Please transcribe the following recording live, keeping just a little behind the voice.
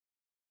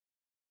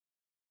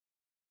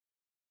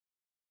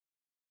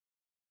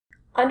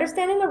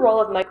Understanding the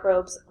role of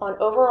microbes on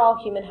overall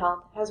human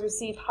health has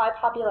received high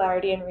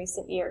popularity in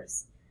recent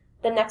years.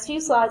 The next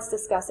few slides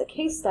discuss a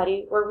case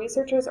study where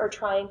researchers are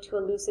trying to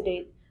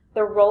elucidate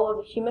the role of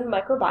the human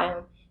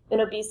microbiome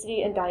in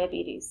obesity and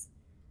diabetes.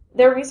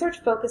 Their research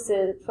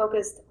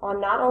focused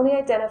on not only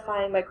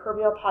identifying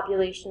microbial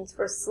populations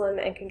for slim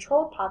and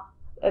controlled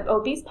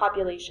obese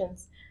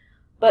populations,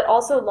 but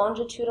also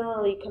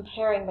longitudinally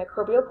comparing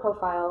microbial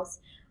profiles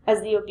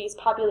as the obese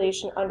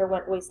population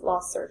underwent weight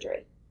loss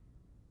surgery.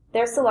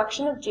 Their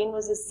selection of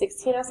GeneWiz's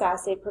 16S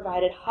assay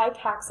provided high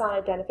taxon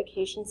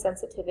identification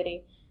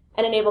sensitivity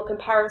and enabled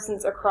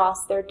comparisons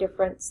across their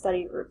different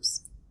study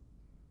groups.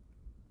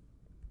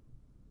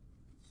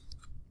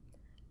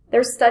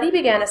 Their study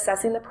began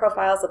assessing the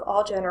profiles of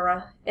all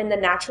genera in the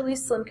naturally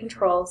slim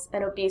controls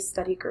and obese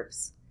study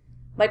groups.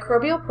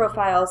 Microbial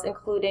profiles,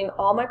 including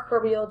all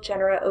microbial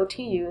genera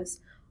OTUs,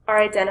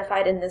 are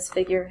identified in this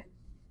figure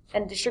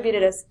and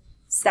distributed as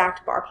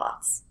stacked bar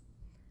plots.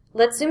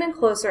 Let's zoom in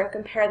closer and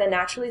compare the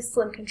naturally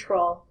slim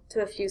control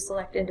to a few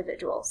select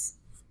individuals.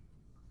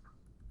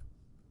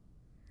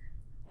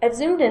 I've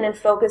zoomed in and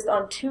focused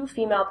on two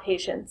female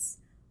patients,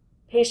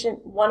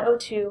 patient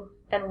 102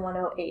 and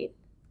 108,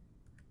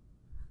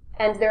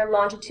 and their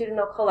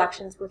longitudinal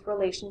collections with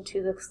relation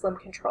to the slim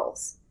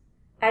controls.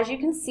 As you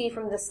can see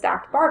from the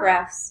stacked bar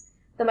graphs,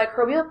 the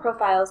microbial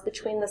profiles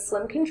between the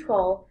slim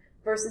control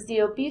versus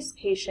the obese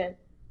patient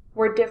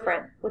were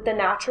different, with the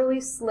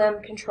naturally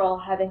slim control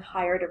having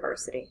higher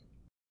diversity.